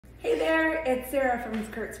Hey there, it's Sarah from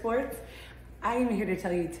Skirt Sports. I am here to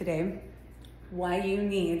tell you today why you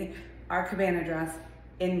need our Cabana dress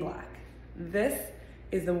in black. This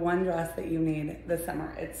is the one dress that you need this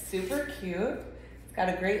summer. It's super cute. It's got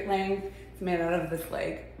a great length. It's made out of this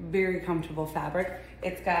like very comfortable fabric.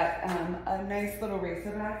 It's got a nice little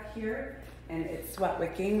racer back here and it's sweat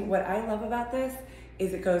wicking. What I love about this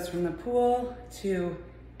is it goes from the pool to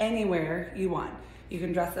anywhere you want. You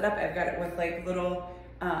can dress it up. I've got it with like little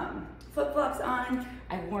flip-flops on.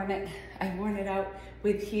 I've worn it out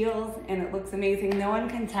with heels and it looks amazing. No one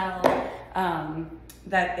can tell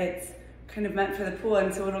that it's kind of meant for the pool,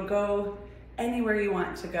 and so it'll go anywhere you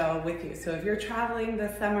want to go with you. So if you're traveling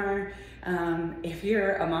this summer, if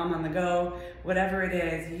you're a mom on the go, whatever it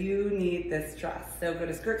is, you need this dress. So go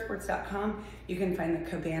to skirtsports.com. You can find the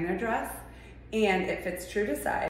Cabana dress and it fits true to size.